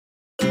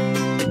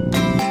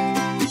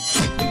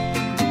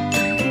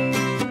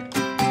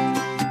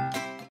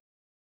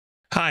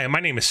Hi,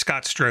 my name is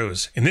Scott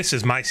Strohs, and this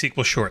is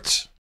MySQL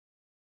Shorts.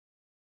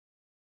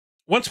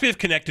 Once we have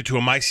connected to a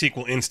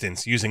MySQL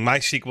instance using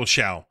MySQL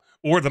Shell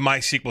or the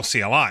MySQL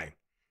CLI,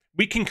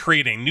 we can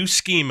create a new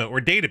schema or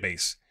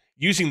database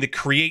using the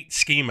create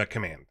schema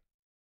command.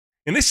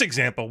 In this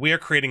example, we are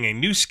creating a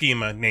new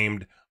schema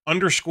named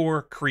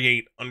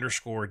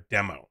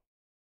 _create_demo.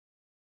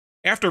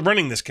 After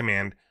running this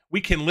command, we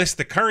can list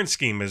the current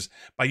schemas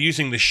by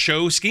using the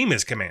show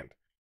schemas command.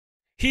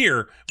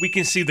 Here, we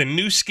can see the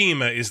new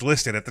schema is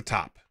listed at the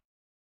top.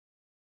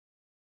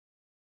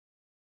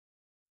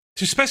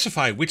 To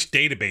specify which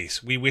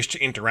database we wish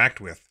to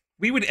interact with,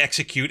 we would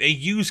execute a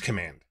use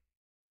command.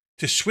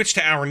 To switch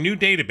to our new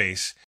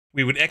database,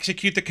 we would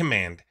execute the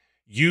command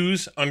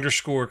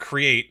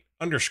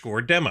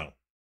use_create_demo.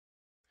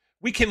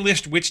 We can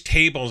list which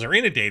tables are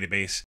in a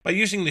database by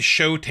using the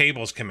show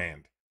tables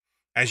command.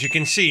 As you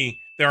can see,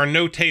 there are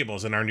no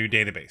tables in our new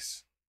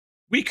database.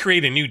 We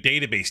create a new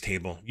database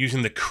table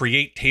using the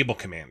create table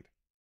command.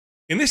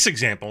 In this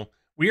example,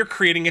 we are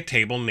creating a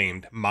table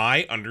named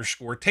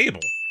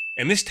my_table,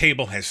 and this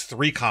table has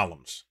 3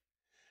 columns.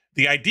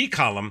 The ID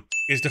column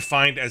is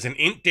defined as an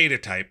int data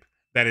type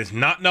that is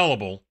not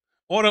nullable,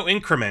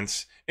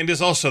 auto-increments, and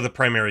is also the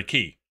primary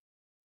key.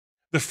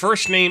 The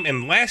first name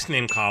and last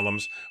name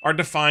columns are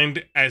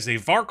defined as a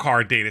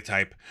varchar data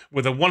type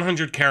with a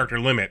 100-character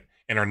limit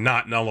and are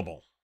not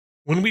nullable.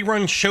 When we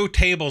run show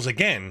tables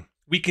again,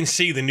 we can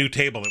see the new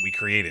table that we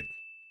created.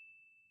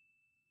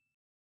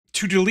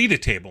 To delete a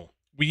table,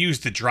 we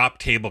use the drop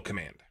table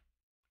command.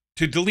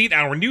 To delete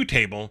our new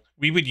table,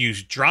 we would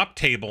use drop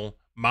table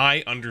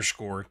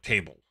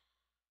my_table.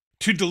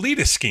 To delete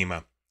a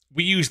schema,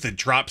 we use the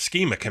drop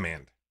schema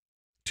command.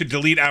 To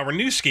delete our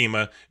new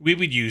schema, we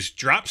would use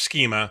drop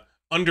schema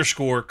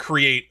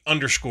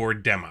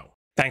 _create_demo.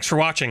 Thanks for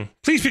watching.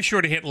 Please be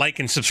sure to hit like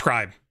and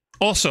subscribe.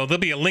 Also,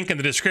 there'll be a link in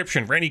the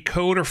description for any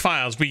code or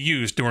files we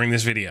used during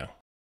this video.